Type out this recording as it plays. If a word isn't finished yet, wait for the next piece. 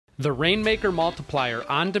The Rainmaker Multiplier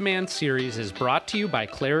on-demand series is brought to you by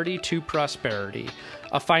Clarity to Prosperity,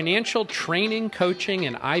 a financial training, coaching,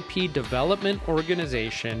 and IP development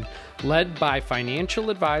organization led by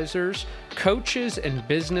financial advisors, coaches, and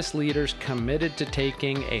business leaders committed to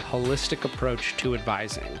taking a holistic approach to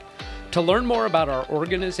advising. To learn more about our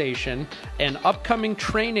organization and upcoming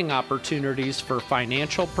training opportunities for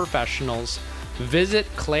financial professionals, visit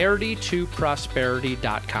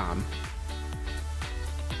claritytoprosperity.com.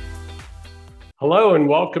 Hello and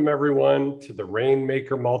welcome everyone to the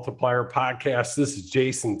Rainmaker Multiplier podcast. This is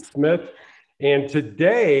Jason Smith, and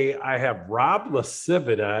today I have Rob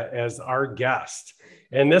LaCivita as our guest.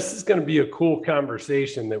 And this is going to be a cool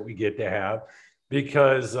conversation that we get to have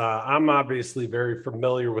because I'm obviously very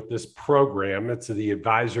familiar with this program. It's the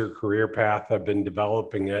Advisor Career Path. I've been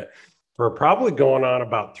developing it for probably going on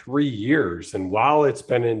about 3 years. And while it's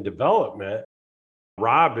been in development,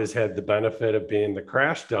 Rob has had the benefit of being the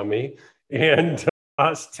crash dummy and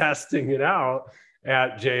us testing it out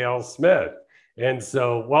at JL Smith. And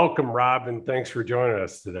so welcome, Rob, and thanks for joining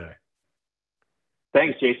us today.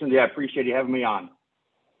 Thanks, Jason. Yeah, I appreciate you having me on.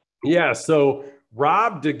 Yeah, so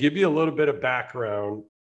Rob, to give you a little bit of background,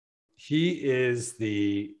 he is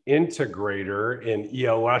the integrator in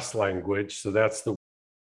EOS language. So that's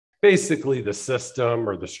basically the system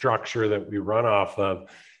or the structure that we run off of.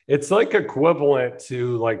 It's like equivalent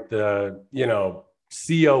to like the,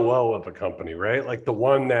 COO of a company, right? Like the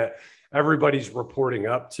one that everybody's reporting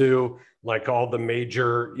up to, like all the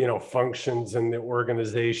major, functions in the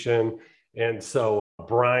organization. And so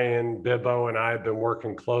Brian Bibbo and I have been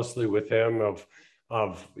working closely with him of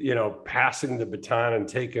passing the baton and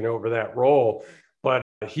taking over that role. But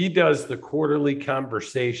he does the quarterly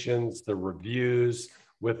conversations, the reviews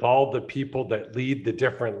with all the people that lead the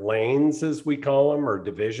different lanes, as we call them, or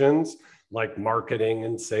divisions, like marketing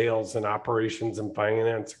and sales and operations and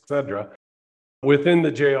finance, et cetera, within the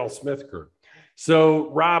JL Smith Group. So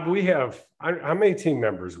Rob, we have, how many team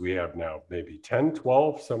members we have now? Maybe 10,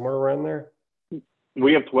 12, somewhere around there?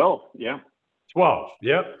 We have 12, yeah. 12,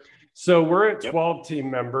 yep. So we're at 12 team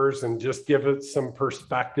members, and just give it some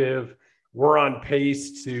perspective. We're on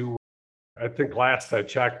pace to, I think last I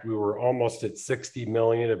checked, we were almost at 60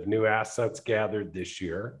 million of new assets gathered this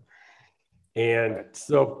year. And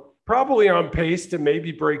so probably on pace to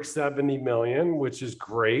maybe break 70 million, which is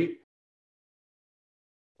great.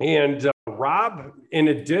 And Rob, in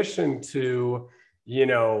addition to,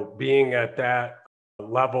 being at that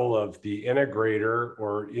level of the integrator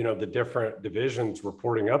or, the different divisions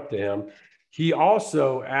reporting up to him, he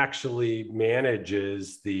also actually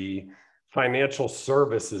manages the financial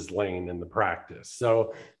services lane in the practice.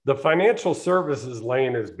 So the financial services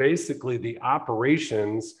lane is basically the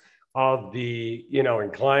operations of the,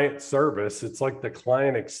 in client service. It's like the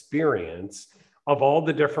client experience of all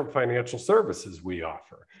the different financial services we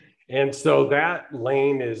offer. And so that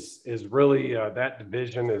lane is really, that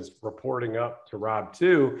division is reporting up to Rob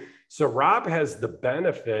too. So Rob has the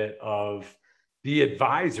benefit of the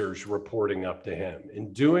advisors reporting up to him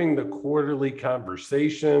and doing the quarterly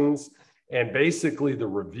conversations and basically the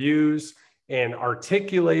reviews and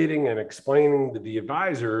articulating and explaining to the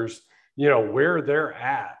advisors, where they're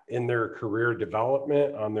at in their career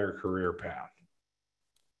development on their career path.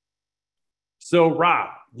 So Rob,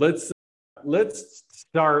 let's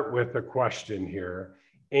start with a question here.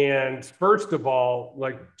 And first of all,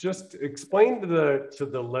 just explain to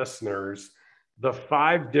the listeners the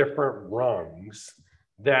 5 different rungs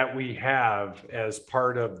that we have as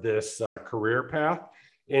part of this career path,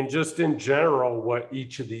 and just in general, what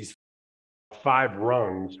each of these 5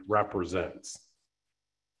 rungs represents.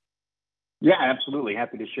 Yeah, absolutely.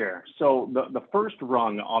 Happy to share. So the first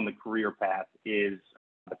rung on the career path is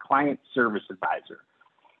the client service advisor.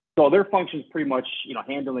 So their function is pretty much,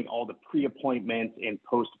 handling all the pre-appointment and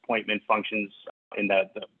post-appointment functions and the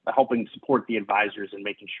helping support the advisors and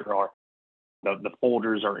making sure the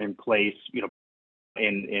folders are in place,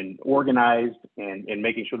 and organized and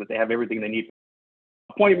making sure that they have everything they need for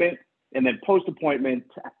appointment, and then post-appointment,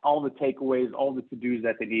 all the takeaways, all the to-dos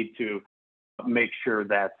that they need to make sure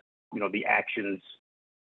that the actions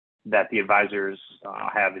that the advisors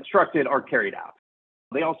have instructed are carried out.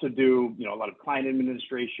 They also do, a lot of client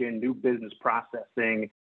administration, new business processing,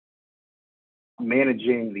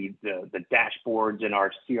 managing the dashboards in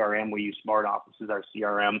our CRM. We use Smart Office as our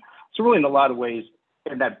CRM. So really, in a lot of ways,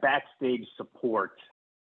 and that backstage support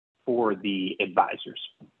for the advisors.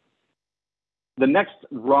 The next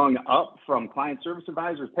rung up from client service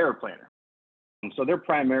advisor is paraplanner. So they're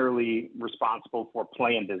primarily responsible for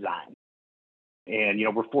plan design. And,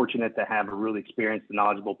 we're fortunate to have a really experienced and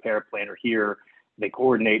knowledgeable paraplanner here. They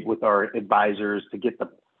coordinate with our advisors to get the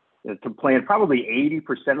to plan probably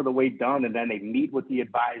 80% of the way done, and then they meet with the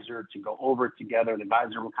advisor to go over it together. The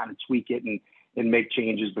advisor will kind of tweak it and make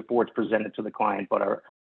changes before it's presented to the client. But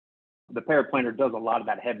the paraplanner does a lot of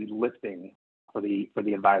that heavy lifting for the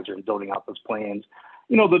advisor in building out those plans.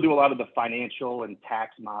 They'll do a lot of the financial and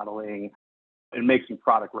tax modeling and make some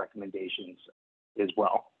product recommendations as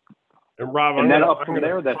well. And Rob, I'm going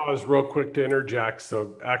to pause real quick to interject.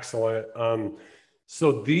 So excellent.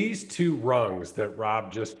 So these two rungs that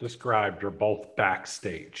Rob just described are both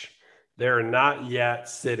backstage. They're not yet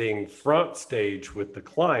sitting front stage with the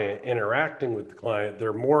client, interacting with the client.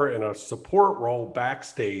 They're more in a support role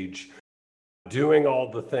backstage, doing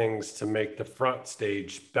all the things to make the front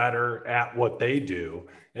stage better at what they do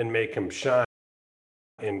and make them shine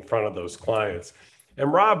in front of those clients.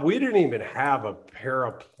 And Rob, we didn't even have a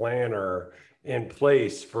paraplanner in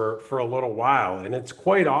place for a little while. And it's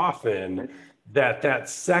quite often that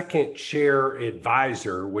second chair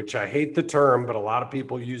advisor, which I hate the term, but a lot of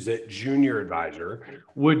people use it, junior advisor,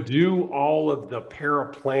 would do all of the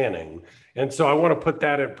paraplanning. And so I want to put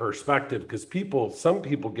that in perspective because some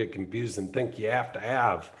people get confused and think you have to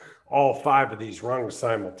have all 5 of these rungs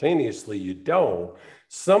simultaneously. You don't.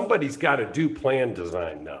 Somebody's got to do plan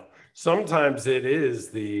design though. Sometimes it is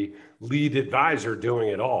the lead advisor doing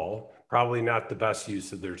it all, probably not the best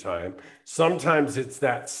use of their time. Sometimes it's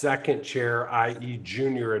that second chair, i.e.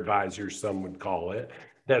 junior advisor, some would call it,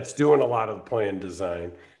 that's doing a lot of the plan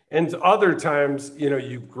design. And other times,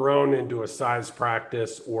 you've grown into a size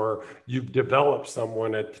practice or you've developed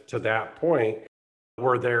someone to that point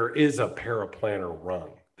where there is a paraplanner rung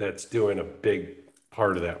that's doing a big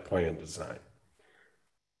part of that plan design.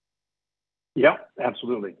 Yeah,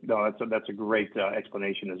 absolutely. No, that's a great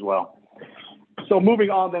explanation as well. So moving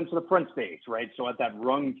on then to the front stage, right? So at that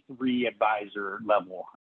rung 3 advisor level,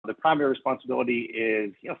 the primary responsibility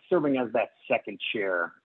is serving as that second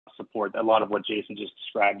chair support. A lot of what Jason just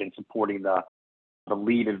described in supporting the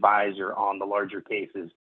lead advisor on the larger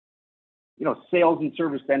cases. Sales and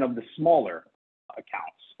service then of the smaller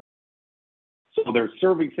accounts. So they're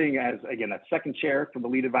servicing as, again, that second chair for the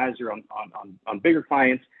lead advisor on bigger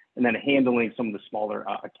clients, and then handling some of the smaller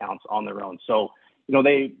accounts on their own. So,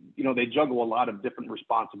 they juggle a lot of different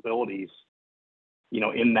responsibilities,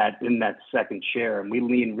 in that second chair, and we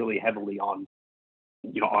lean really heavily on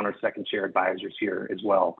our second chair advisors here as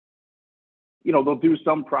well. They'll do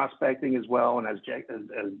some prospecting as well, and as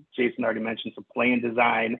Jason already mentioned, some plan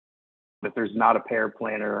design. If there's not a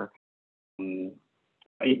paraplanner, in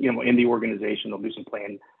the organization, they'll do some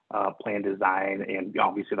plan design, and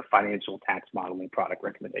obviously the financial tax modeling product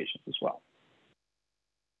recommendations as well.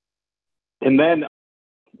 And then,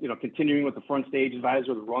 continuing with the front stage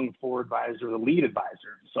advisor, the rung 4 advisor, the lead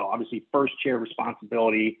advisor. So obviously first chair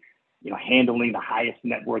responsibility, handling the highest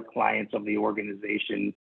net worth clients of the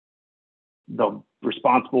organization. They're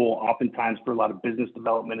responsible oftentimes for a lot of business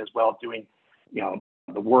development as well, doing,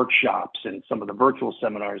 the workshops and some of the virtual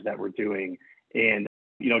seminars that we're doing, and,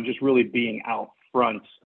 just really being out front,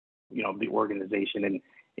 of the organization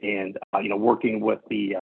and working with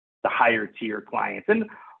the higher tier clients, and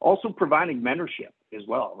also providing mentorship as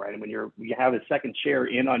well, right? And when you have a second chair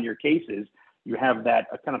in on your cases, you have that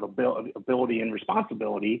kind of ability and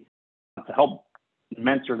responsibility to help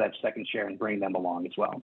mentor that second chair and bring them along as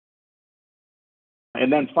well.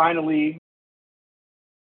 And then finally,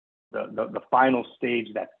 the final stage,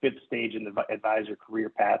 that 5th stage in the advisor career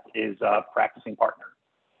path, is practicing partner,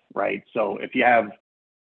 right? So if you have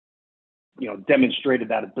demonstrated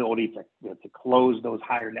that ability to close those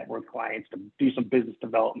higher net worth clients, to do some business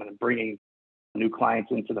development and bringing new clients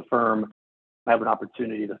into the firm, have an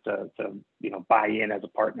opportunity to buy in as a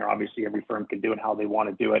partner. Obviously, every firm can do it how they want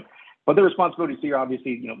to do it, but the responsibilities here,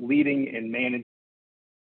 obviously, leading and managing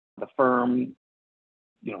the firm,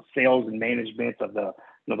 sales and management of the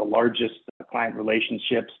largest client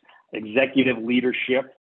relationships, executive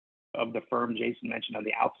leadership of the firm. Jason mentioned on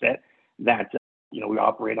the outset that we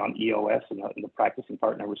operate on EOS, and the practicing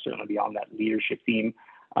partner would certainly be on that leadership team.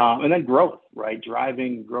 And then growth, right?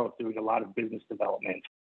 Driving growth, doing a lot of business development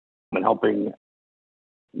and helping,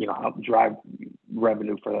 help drive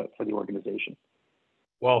revenue for the organization.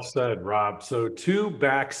 Well said, Rob. So 2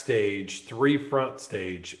 backstage, 3 front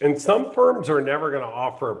stage, and some firms are never going to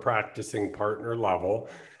offer a practicing partner level.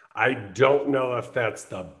 I don't know if that's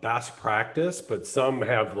the best practice, but some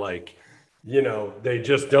have they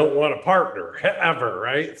just don't want a partner ever,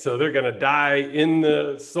 right? So they're going to die in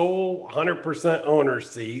the sole 100% owner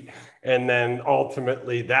seat. And then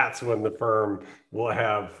ultimately that's when the firm will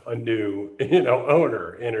have a new,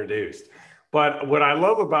 owner introduced. But what I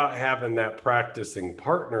love about having that practicing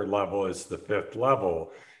partner level is the 5th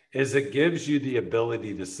level is it gives you the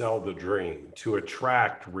ability to sell the dream, to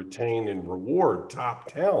attract, retain, and reward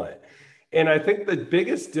top talent. And I think the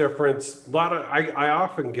biggest difference, I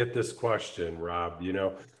often get this question, Rob,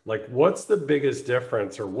 like what's the biggest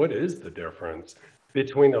difference or what is the difference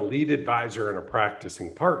between a lead advisor and a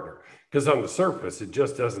practicing partner? Because on the surface, it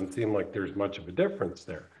just doesn't seem like there's much of a difference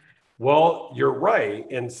there. Well, you're right.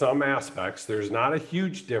 In some aspects, there's not a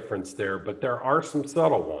huge difference there, but there are some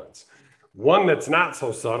subtle ones. One that's not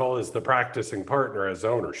so subtle is the practicing partner has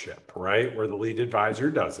ownership, right? Where the lead advisor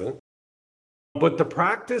doesn't. But the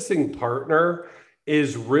practicing partner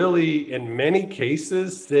is really, in many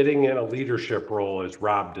cases, sitting in a leadership role, as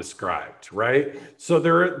Rob described, right? So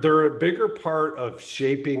they're a bigger part of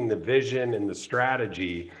shaping the vision and the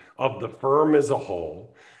strategy of the firm as a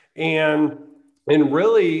whole. And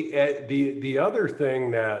really, the other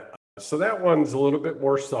thing that, so that one's a little bit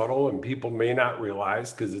more subtle and people may not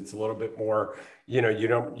realize because it's a little bit more, you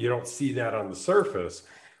don't see that on the surface.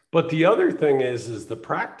 But the other thing is the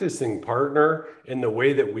practicing partner in the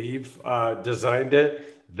way that we've designed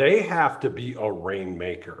it, they have to be a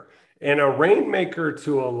rainmaker. And a rainmaker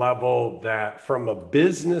to a level that from a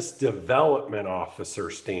business development officer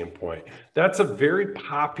standpoint, that's a very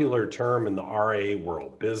popular term in the RIA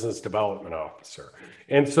world, business development officer.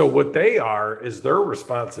 And so what they are is their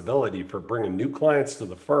responsibility for bringing new clients to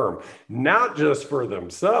the firm, not just for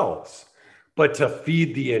themselves, but to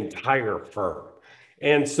feed the entire firm.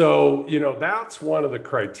 And so, that's one of the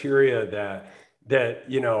criteria that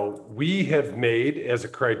we have made as a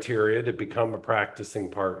criteria to become a practicing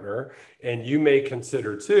partner, and you may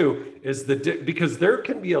consider too, is because there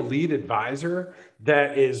can be a lead advisor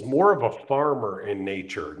that is more of a farmer in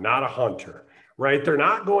nature, not a hunter, right? They're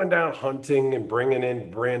not going down hunting and bringing in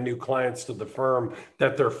brand new clients to the firm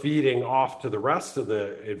that they're feeding off to the rest of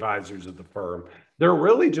the advisors of the firm. They're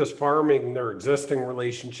really just farming their existing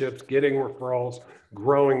relationships, getting referrals,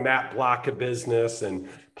 growing that block of business and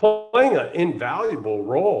playing an invaluable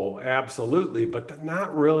role, absolutely, but they're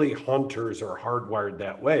not really hunters or hardwired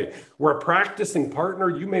that way. Where a practicing partner,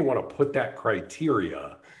 you may want to put that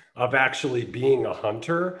criteria of actually being a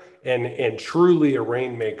hunter and truly a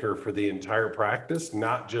rainmaker for the entire practice,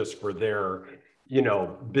 not just for their,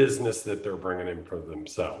 business that they're bringing in for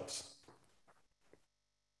themselves.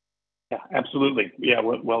 Yeah, absolutely. Yeah,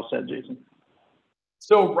 well said, Jason.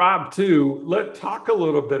 So Rob, too, let's talk a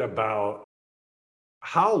little bit about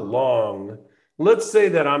how long, let's say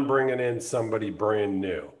that I'm bringing in somebody brand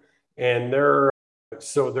new and they're at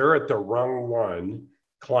the rung one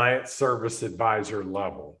client service advisor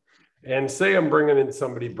level. And say I'm bringing in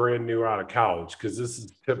somebody brand new out of college, because this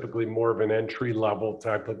is typically more of an entry level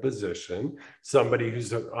type of position, somebody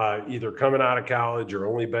who's either coming out of college or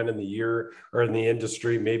only been in the year or in the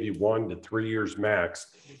industry, maybe 1 to 3 years max.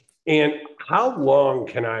 And how long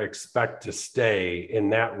can I expect to stay in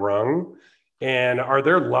that rung? And are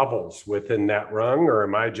there levels within that rung, or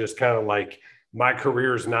am I just kind of like my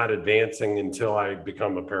career is not advancing until I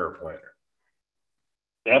become a paraplanner?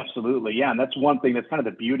 Absolutely. Yeah. And that's one thing that's kind of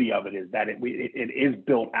the beauty of it is that it is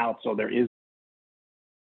built out. So there is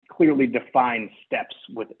clearly defined steps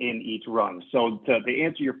within each rung. So to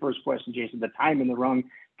answer your first question, Jason, the time in the rung,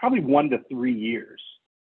 probably 1 to 3 years,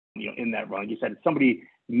 in that rung. You said somebody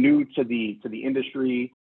new to the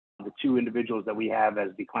industry. The two individuals that we have as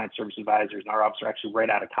the client service advisors and our ops are actually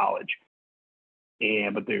right out of college.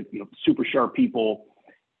 But they're super sharp people.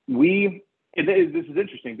 This is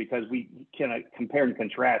interesting because we can compare and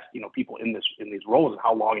contrast, people in these roles and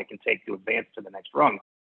how long it can take to advance to the next rung.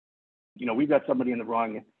 We've got somebody in the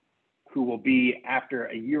rung who will be after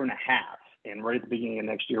a year and a half, and right at the beginning of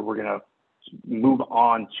next year, we're going to move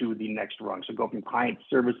on to the next rung. So go from client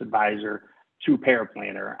service advisor to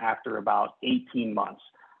paraplanner after about 18 months.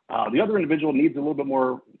 The other individual needs a little bit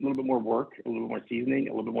more work, a little bit more seasoning,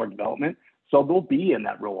 a little bit more development. So they'll be in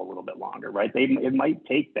that role a little bit longer, right? It might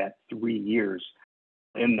take that 3 years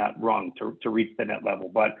in that rung to reach the net level.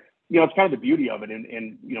 But, it's kind of the beauty of it.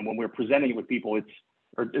 And when we're presenting it with people,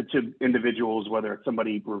 or to individuals, whether it's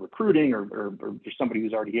somebody we're recruiting or for somebody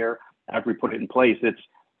who's already here, after we put it in place, these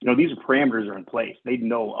parameters are in place. They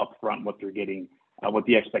know upfront what they're getting, what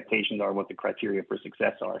the expectations are, what the criteria for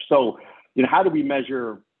success are. So, how do we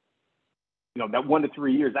measure that 1 to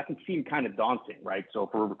 3 years? That can seem kind of daunting, right? So if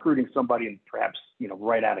we're recruiting somebody and perhaps,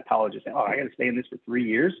 right out of college and say, I got to stay in this for 3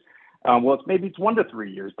 years. Maybe it's 1 to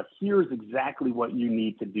 3 years, but here's exactly what you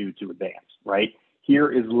need to do to advance, right?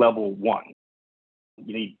 Here is level 1.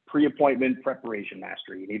 You need pre-appointment preparation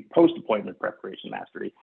mastery. You need post-appointment preparation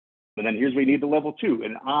mastery. And then here's where you need the level 2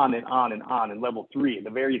 and on and on and on, and level 3, and the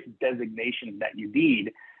various designations that you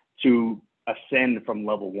need to ascend from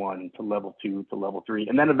level 1 to level 2 to level 3,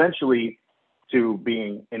 and then eventually to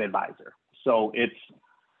being an advisor. So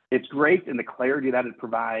it's great in the clarity that it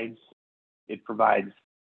provides. It provides,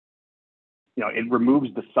 it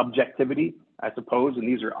removes the subjectivity, I suppose, and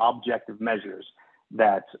these are objective measures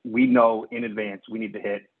that we know in advance we need to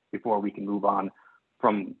hit before we can move on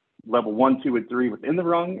from level 1, 2, and 3 within the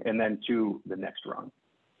rung and then to the next rung.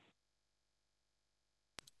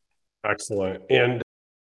 Excellent. And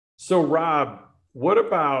so, Rob, what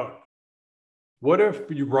if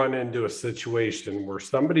you run into a situation where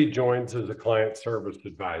somebody joins as a client service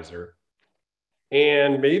advisor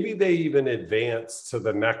and maybe they even advance to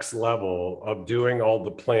the next level of doing all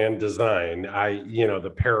the plan design,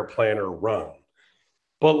 the paraplanner rung.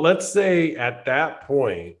 But let's say at that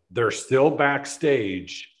point, they're still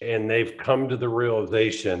backstage and they've come to the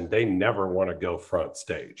realization they never want to go front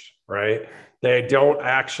stage, right? They don't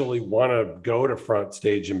actually want to go to front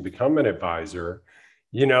stage and become an advisor.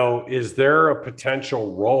 Is there a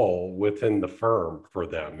potential role within the firm for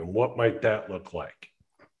them? And what might that look like?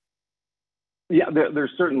 Yeah, there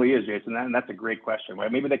certainly is, Jason, and that's a great question,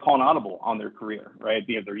 right? Maybe they call an audible on their career, right?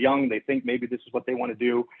 If they're young, they think maybe this is what they want to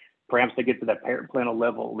do. Perhaps they get to that paraplanner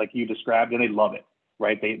level like you described and they love it,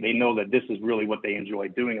 right? They know that this is really what they enjoy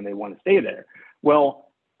doing and they want to stay there.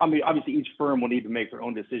 Well, I mean, obviously each firm will need to make their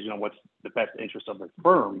own decision on what's the best interest of the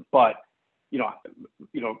firm. But,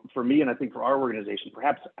 for me, and I think for our organization,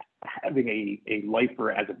 perhaps having a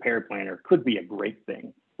lifer as a paraplanner could be a great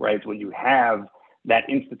thing, right? When you have that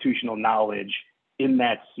institutional knowledge in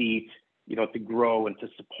that seat, to grow and to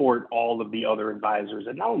support all of the other advisors.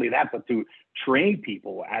 And not only that, but to train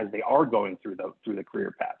people as they are going through the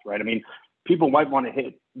career path, right? I mean, people might want to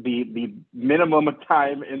hit the minimum of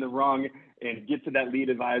time in the rung and get to that lead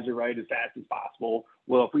advisor, right, as fast as possible.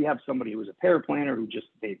 Well, if we have somebody who's a paraplanner who just,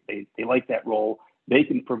 they like that role, they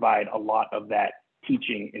can provide a lot of that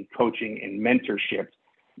teaching and coaching and mentorship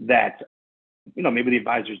that, maybe the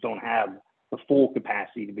advisors don't have the full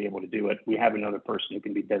capacity to be able to do it. We have another person who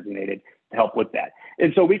can be designated to help with that.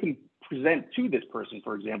 And so we can present to this person,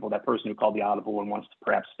 for example, that person who called the audible and wants to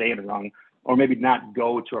perhaps stay in a rung, or maybe not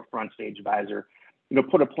go to a front stage advisor,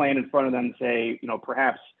 put a plan in front of them and say,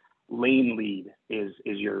 perhaps lane lead is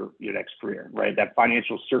your next career, right? That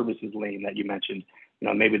financial services lane that you mentioned,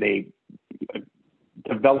 maybe they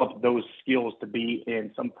develop those skills to be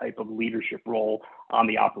in some type of leadership role on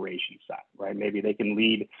the operations side, right? Maybe they can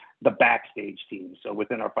lead the backstage team. So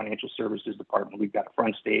within our financial services department, we've got a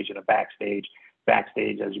front stage and a backstage.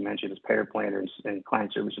 Backstage, as you mentioned, is paraplanners and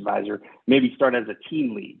client service advisor. Maybe start as a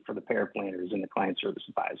team lead for the paraplanners and the client service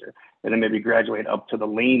advisor, and then maybe graduate up to the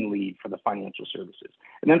lane lead for the financial services,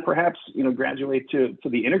 and then perhaps graduate to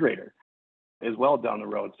the integrator as well down the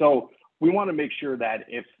road. So we want to make sure that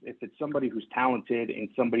if it's somebody who's talented and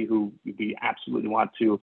somebody who we absolutely want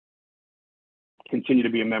to continue to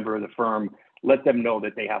be a member of the firm, let them know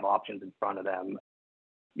that they have options in front of them,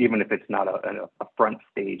 even if it's not a front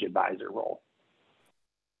stage advisor role.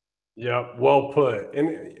 Yeah, well put.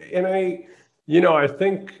 And I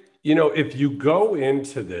think, if you go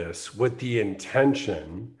into this with the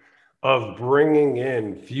intention of bringing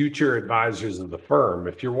in future advisors of the firm,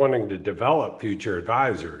 if you're wanting to develop future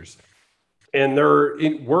advisors, and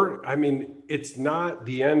it's not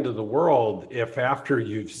the end of the world if after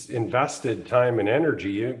you've invested time and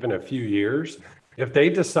energy, even a few years, if they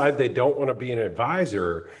decide they don't want to be an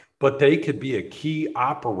advisor, but they could be a key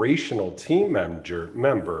operational team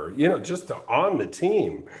member, just on the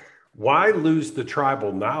team. Why lose the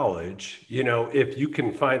tribal knowledge, if you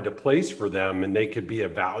can find a place for them and they could be a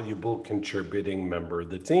valuable contributing member of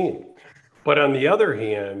the team? But on the other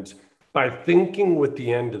hand, by thinking with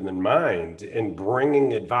the end in mind and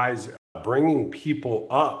bringing people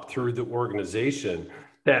up through the organization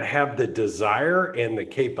that have the desire and the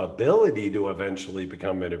capability to eventually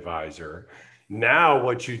become an advisor, now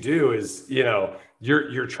what you do is,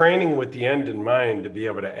 you're training with the end in mind to be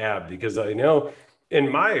able to add, because I know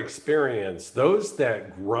in my experience, those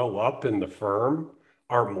that grow up in the firm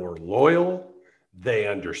are more loyal, they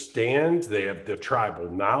understand, they have the tribal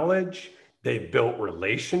knowledge, they've built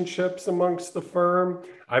relationships amongst the firm.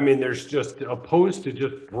 I mean, there's just, opposed to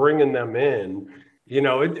just bringing them in,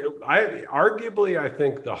 I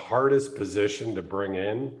think the hardest position to bring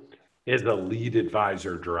in is a lead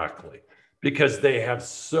advisor directly, because they have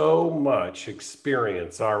so much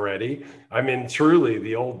experience already. I mean, truly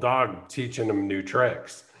the old dog teaching them new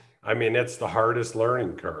tricks. I mean, it's the hardest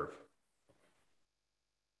learning curve.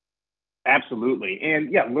 Absolutely.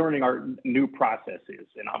 And yeah, learning our new processes.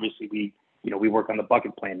 And obviously we work on the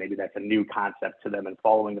bucket plan. Maybe that's a new concept to them, and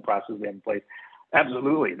following the process they have in place.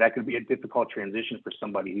 Absolutely. That could be a difficult transition for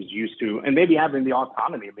somebody who's used to, and maybe having the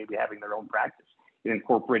autonomy, maybe having their own practice and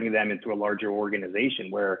incorporating them into a larger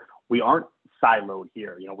organization where we aren't siloed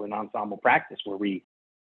here. We're an ensemble practice where we,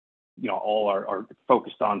 all are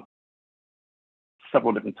focused on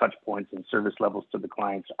several different touch points and service levels to the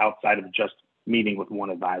clients outside of just meeting with one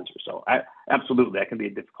advisor. So absolutely, that can be a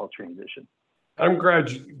difficult transition. I'm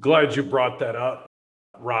glad you brought that up,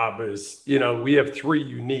 Rob. Is, we have three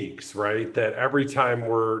uniques, right? That every time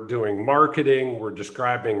we're doing marketing, we're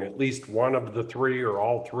describing at least one of the three or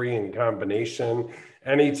all three in combination.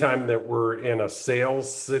 Anytime that we're in a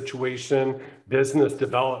sales situation, business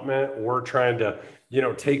development, we're trying to,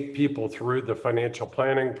 take people through the financial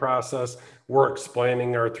planning process, we're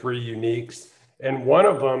explaining our three uniques. And one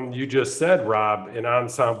of them, you just said, Rob, in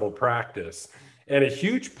ensemble practice. And a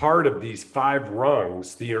huge part of these 5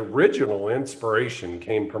 rungs, the original inspiration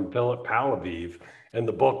came from Philip Palaviv and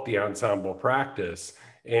the book, The Ensemble Practice.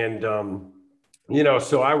 And,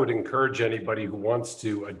 so I would encourage anybody who wants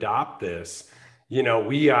to adopt this.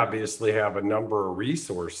 We obviously have a number of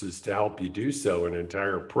resources to help you do so, an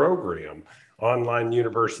entire program, online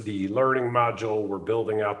university learning module. We're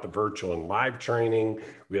building out the virtual and live training.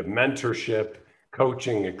 We have mentorship,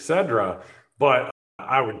 coaching, etc. But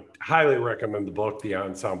I would highly recommend the book, The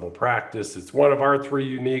Ensemble Practice. It's one of our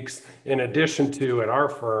 3 uniques. In addition to, at our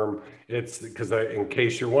firm, it's because in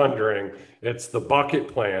case you're wondering, it's the bucket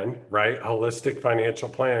plan, right? Holistic financial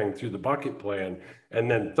planning through the bucket plan.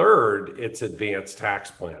 And then third, it's advanced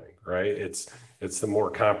tax planning, right? It's the more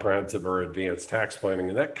comprehensive or advanced tax planning.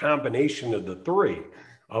 And that combination of the 3,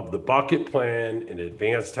 of the bucket plan and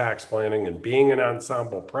advanced tax planning and being an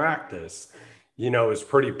ensemble practice, is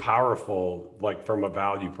pretty powerful, like from a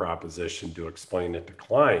value proposition to explain it to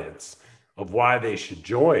clients of why they should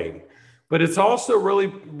join. But it's also really,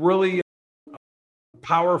 really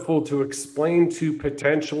powerful to explain to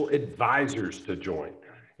potential advisors to join.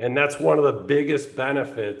 And that's one of the biggest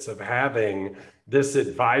benefits of having this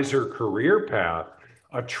advisor career path,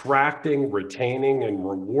 attracting, retaining, and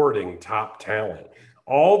rewarding top talent,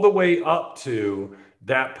 all the way up to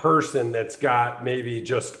that person that's got maybe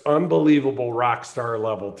just unbelievable rock star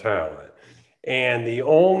level talent. And the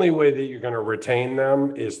only way that you're going to retain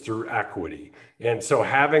them is through equity. And so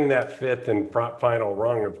having that 5th and final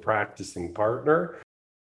rung of practicing partner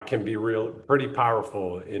can be pretty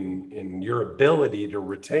powerful in your ability to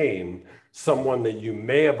retain someone that you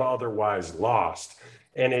may have otherwise lost.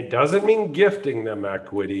 And it doesn't mean gifting them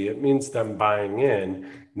equity. It means them buying in.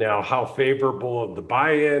 Now, how favorable of the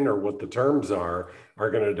buy-in or what the terms are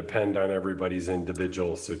going to depend on everybody's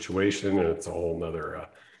individual situation. And it's a whole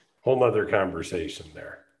nother conversation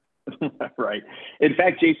there. Right. In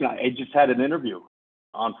fact, Jason, I just had an interview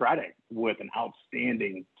on Friday with an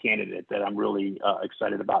outstanding candidate that I'm really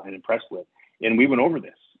excited about and impressed with. And we went over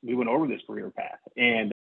this career path,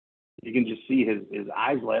 and you can just see his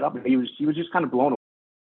eyes light up. And he was just kind of blown away.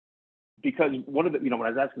 Because one of the, when I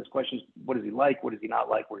was asking this question, what does he like? What does he not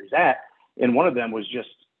like? Where he's at? And one of them was just,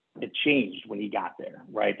 it changed when he got there,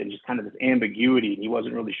 right? And just kind of this ambiguity. And he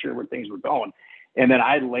wasn't really sure where things were going. And then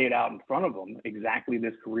I laid out in front of him exactly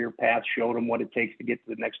this career path, showed him what it takes to get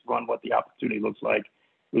to the next run, what the opportunity looks like.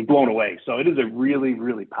 He was blown away. So it is a really,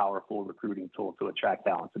 really powerful recruiting tool to attract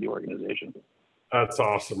talent to the organization. That's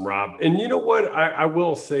awesome, Rob. And you know what? I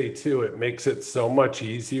will say too, it makes it so much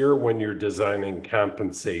easier when you're designing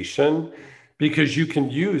compensation because you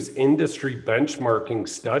can use industry benchmarking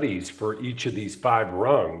studies for each of these 5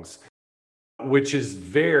 rungs, which is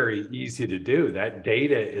very easy to do. That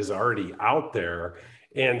data is already out there.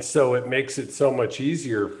 And so it makes it so much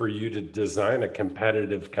easier for you to design a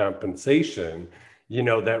competitive compensation,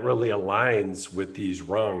 that really aligns with these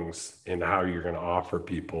rungs and how you're going to offer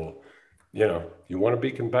people. You want to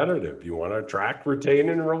be competitive. You want to attract, retain,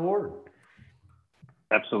 and reward.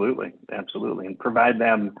 Absolutely. And provide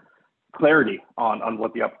them clarity on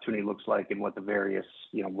what the opportunity looks like and what the various,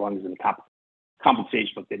 rungs and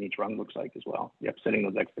compensation within each rung looks like as well. Yep, setting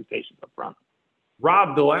those expectations up front.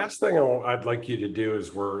 Rob, the last thing I'd like you to do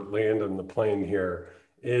as we're landing the plane here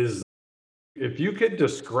is if you could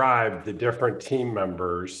describe the different team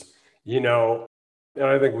members, and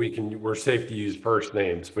I think we're safe to use first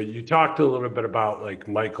names, but you talked a little bit about like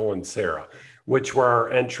Michael and Sarah, which were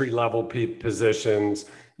our entry-level positions.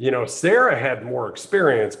 Sarah had more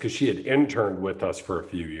experience because she had interned with us for a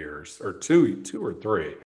few years, or two or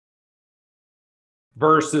 3.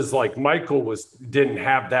 Versus like Michael didn't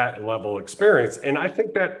have that level of experience. And I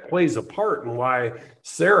think that plays a part in why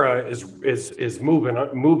Sarah is moving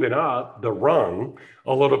up the rung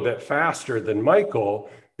a little bit faster than Michael,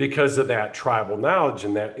 because of that tribal knowledge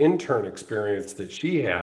and that intern experience that she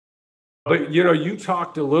had. But you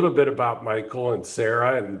talked a little bit about Michael and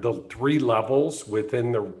Sarah and the three levels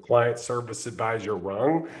within the client service advisor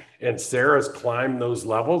rung. And Sarah's climbed those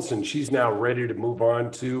levels and she's now ready to move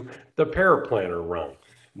on to the paraplanner rung.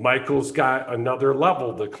 Michael's got another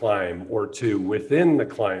level to climb or two within the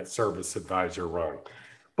client service advisor rung.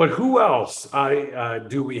 But who else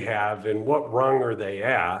do we have and what rung are they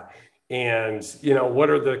at? And,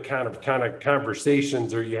 what are the kind of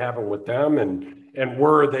conversations are you having with them and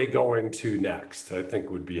where are they going to next? I think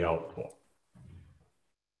would be helpful.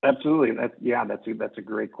 Absolutely. That's a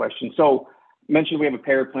great question. So mentioned we have a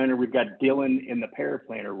paraplanner. We've got Dylan in the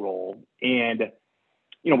paraplanner role, and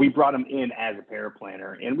we brought him in as a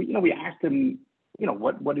paraplanner, and we asked him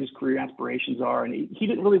what his career aspirations are, and he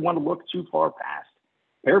didn't really want to look too far past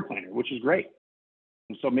paraplanner, which is great.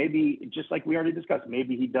 So maybe, just like we already discussed,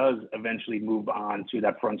 maybe he does eventually move on to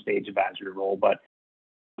that front stage advisory role. But,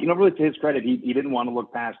 really to his credit, he didn't want to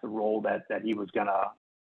look past the role that he was going to,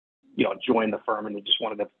 join the firm, and he just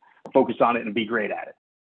wanted to focus on it and be great at it.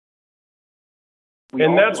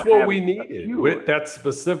 And that's what we needed. That's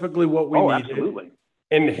specifically what we needed. Absolutely.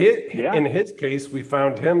 In his case, we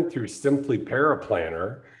found him through Simply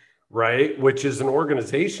Paraplanner, right? Which is an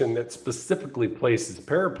organization that specifically places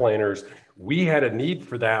paraplanners. We had a need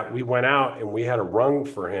for that. We went out and we had a rung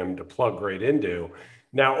for him to plug right into.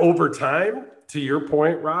 Now, over time, to your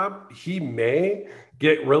point, Rob, he may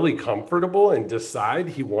get really comfortable and decide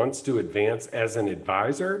he wants to advance as an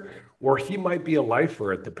advisor, or he might be a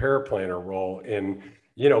lifer at the paraplanner role. And,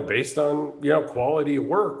 based on, quality of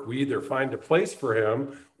work, we either find a place for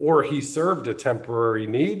him or he served a temporary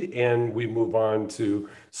need and we move on to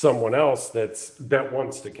someone else that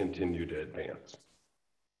wants to continue to advance.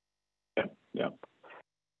 Yeah.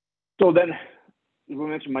 So then we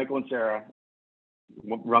mentioned Michael and Sarah,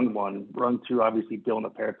 rung 1, rung 2, obviously Dylan the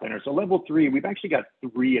paraplanner. So level 3, we've actually got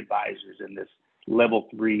 3 advisors in this level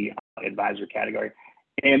 3 advisor category.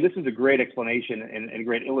 And this is a great explanation and a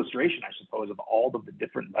great illustration, I suppose, of all of the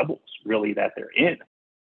different levels really that they're in.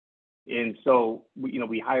 And so,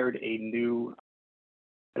 we hired a new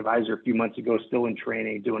advisor a few months ago, still in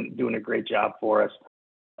training, doing a great job for us.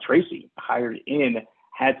 Tracy, hired in,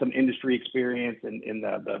 had some industry experience in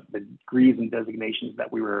the degrees and designations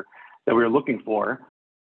that we were looking for.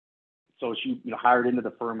 So she hired into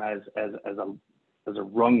the firm as a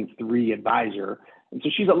rung 3 advisor, and so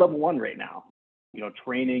she's at level 1 right now.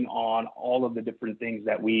 Training on all of the different things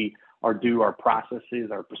that we do, our processes,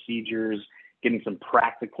 our procedures, getting some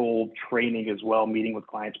practical training as well, meeting with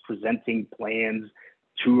clients, presenting plans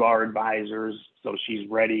to our advisors. So she's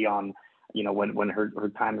ready on, when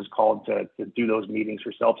her time is called to do those meetings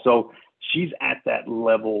herself. So she's at that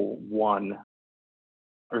level 1,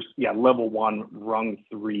 level 1, rung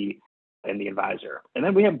 3 in the advisor. And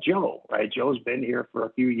then we have Joe, right? Joe's been here for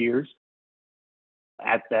a few years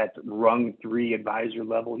at that rung 3 advisor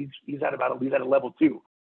level. He's at a level 2,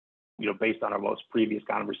 based on our most previous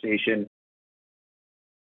conversation.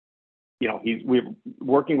 We're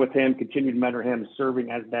working with him, continue to mentor him, serving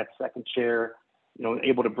as that second chair,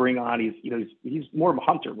 able to bring on, he's more of a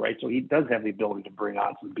hunter, right? So he does have the ability to bring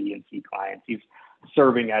on some B and C clients. He's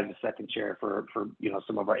serving as a second chair for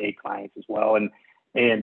some of our A clients as well. And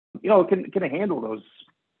can handle those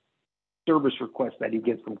service requests that he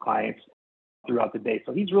gets from clients throughout the day.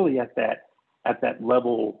 So he's really at that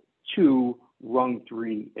level 2, rung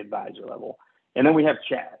 3 advisor level. And then we have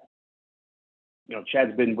Chad.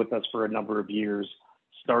 Chad's been with us for a number of years,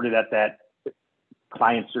 started at that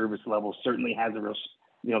client service level, certainly has a real,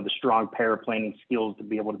 the strong paraplanning skills to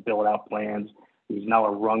be able to build out plans. He's now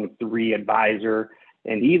a rung 3 advisor,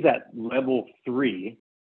 and he's at level 3.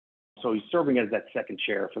 So he's serving as that second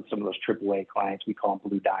chair for some of those AAA clients. We call them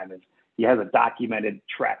Blue Diamonds. He has a documented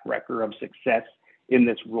track record of success in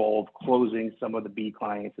this role of closing some of the B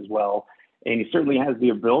clients as well. And he certainly has the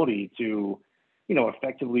ability to,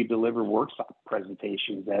 effectively deliver workshop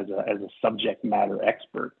presentations as a subject matter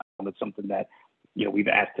expert. It's something that, we've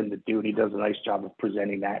asked him to do, and he does a nice job of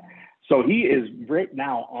presenting that. So he is right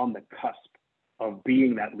now on the cusp of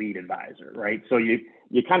being that lead advisor, right? So you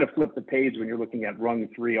kind of flip the page when you're looking at rung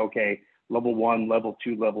 3, okay, level 1, level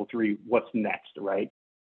 2, level 3, what's next, right?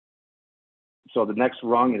 So the next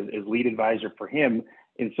rung is lead advisor for him.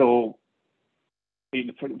 And so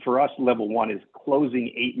for us, level 1 is closing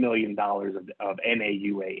 $8 million of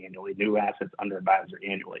NAUA annually, new assets under advisor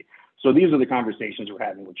annually. So these are the conversations we're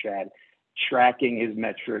having with Chad, tracking his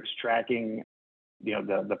metrics, tracking,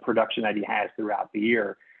 the production that he has throughout the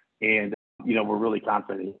year. And, we're really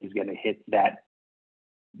confident he's going to hit that,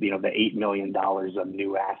 the $8 million of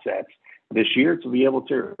new assets this year to be able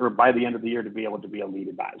to, or by the end of the year, to be able to be a lead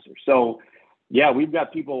advisor. So, Yeah, we've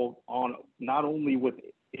got people on not only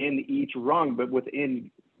within each rung, but within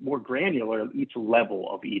more granular each level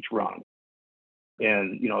of each rung.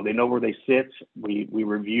 And, they know where they sit. We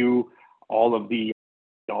review all of the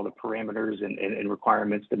parameters and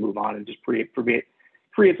requirements to move on, and just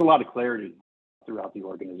creates a lot of clarity throughout the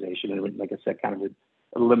organization. And like I said, kind of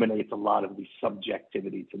eliminates a lot of the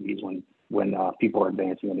subjectivity to these when people are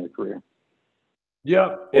advancing in their career.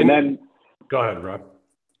 Yeah. And then go ahead, Rob.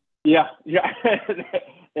 Yeah.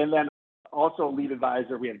 And then also lead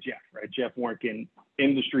advisor, we have Jeff, right? Jeff Warnken,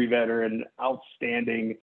 industry veteran,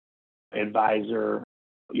 outstanding advisor,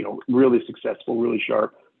 really successful, really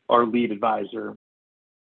sharp, our lead advisor.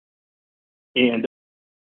 And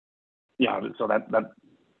so that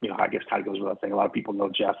I guess kind of goes without saying. A lot of people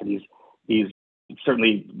know Jeff, and he's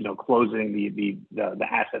certainly closing the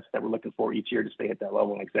assets that we're looking for each year to stay at that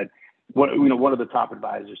level. Like I said, one of the top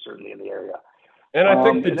advisors certainly in the area. And I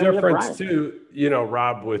think the difference too,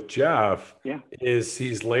 Rob, with Jeff is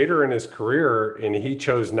he's later in his career and he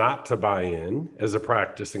chose not to buy in as a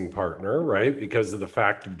practicing partner, right? Because of the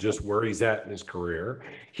fact of just where he's at in his career.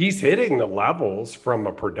 He's hitting the levels from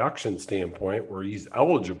a production standpoint where he's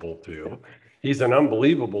eligible to. He's an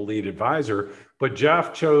unbelievable lead advisor, but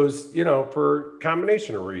Jeff chose, for a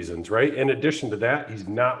combination of reasons, right? In addition to that, he's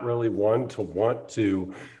not really one to want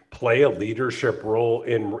to play a leadership role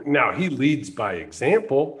now he leads by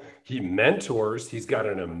example, he mentors, he's got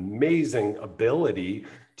an amazing ability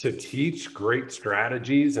to teach great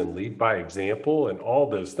strategies and lead by example and all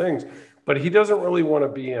those things, but he doesn't really want to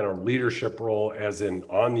be in a leadership role as in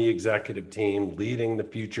on the executive team, leading the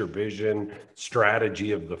future vision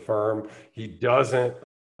strategy of the firm. He doesn't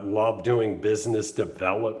love doing business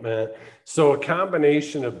development. So a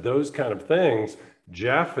combination of those kind of things,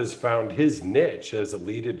 Jeff has found his niche as a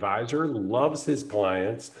lead advisor, loves his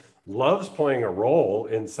clients, loves playing a role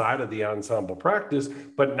inside of the ensemble practice,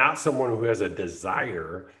 but not someone who has a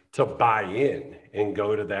desire to buy in and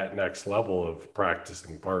go to that next level of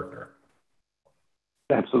practicing partner.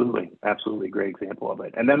 Absolutely. Absolutely. Great example of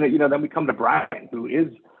it. And then, then we come to Brian, who is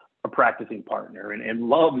a practicing partner and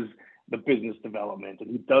loves the business development, and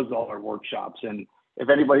he does all our workshops. And if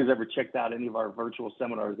anybody's ever checked out any of our virtual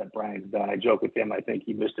seminars that Brian's done, I joke with him, I think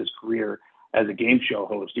he missed his career as a game show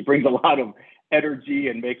host. He brings a lot of energy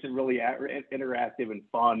and makes it really interactive and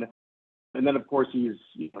fun. And then, of course, he's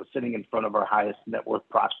sitting in front of our highest net worth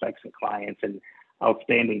prospects and clients, and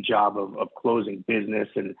outstanding job of closing business.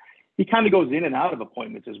 And he kind of goes in and out of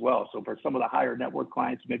appointments as well. So for some of the higher net worth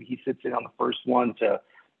clients, maybe he sits in on the first one to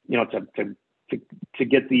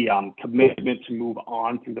get the commitment to move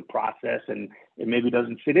on through the process, and it maybe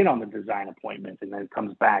doesn't sit in on the design appointment and then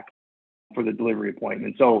comes back for the delivery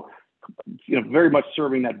appointment. So, very much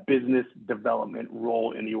serving that business development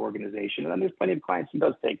role in the organization. And then there's plenty of clients he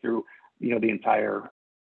does take through, the entire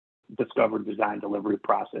discover, design, delivery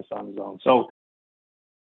process on his own. So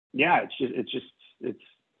yeah, it's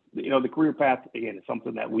the career path, again, is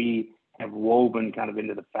something that we have woven kind of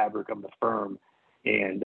into the fabric of the firm,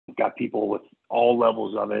 and got people with all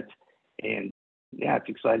levels of it. And yeah, it's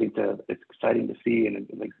exciting to see, and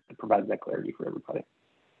it provides that clarity for everybody.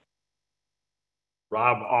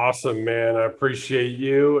 Rob, awesome, man. I appreciate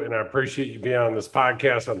you, and I appreciate you being on this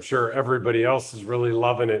podcast. I'm sure everybody else is really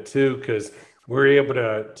loving it too, because we're able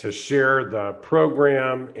to share the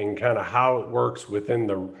program and kind of how it works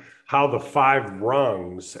within how the 5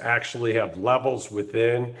 rungs actually have levels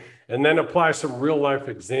within, and then apply some real life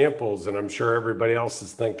examples. And I'm sure everybody else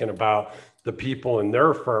is thinking about the people in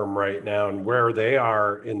their firm right now and where they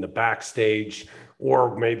are in the backstage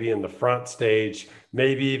or maybe in the front stage.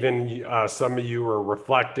 Maybe even some of you are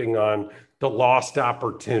reflecting on the lost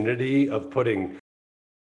opportunity of putting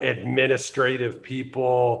administrative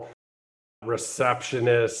people,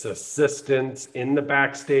 receptionists, assistants in the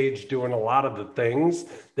backstage doing a lot of the things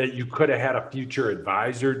that you could have had a future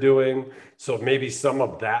advisor doing. So maybe some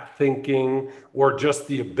of that thinking, or just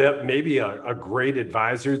maybe a great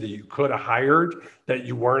advisor that you could have hired that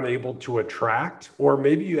you weren't able to attract, or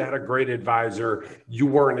maybe you had a great advisor you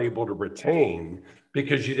weren't able to retain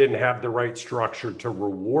because you didn't have the right structure to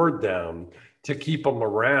reward them, to keep them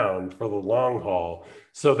around for the long haul.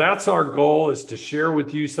 So that's our goal, is to share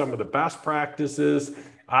with you some of the best practices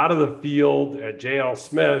out of the field at JL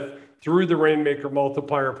Smith through the Rainmaker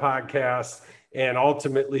Multiplier podcast, and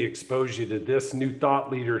ultimately expose you to this new thought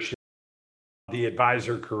leadership, the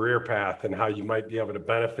advisor career path, and how you might be able to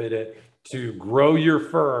benefit it to grow your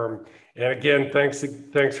firm. And again,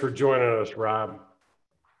 thanks for joining us, Rob.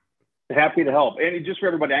 Happy to help. And just for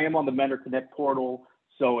everybody, I am on the Mentor Connect portal.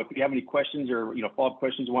 So if you have any questions or follow-up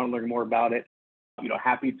questions, you want to learn more about it,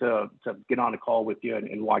 happy to get on a call with you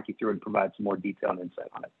and walk you through and provide some more detail and insight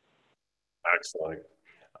on it. Excellent.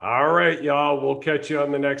 All right, y'all. We'll catch you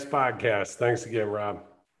on the next podcast. Thanks again, Rob.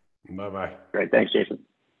 Bye-bye. Great. Thanks, Jason.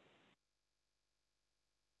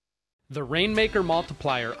 The Rainmaker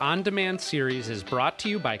Multiplier On-Demand series is brought to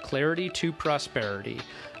you by Clarity to Prosperity,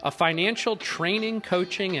 a financial training,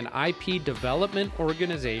 coaching, and IP development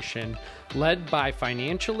organization led by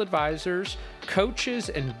financial advisors, coaches,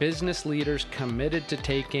 and business leaders committed to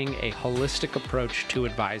taking a holistic approach to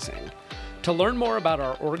advising. To learn more about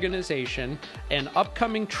our organization and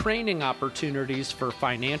upcoming training opportunities for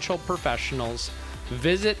financial professionals,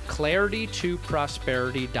 visit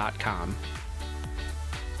claritytoprosperity.com.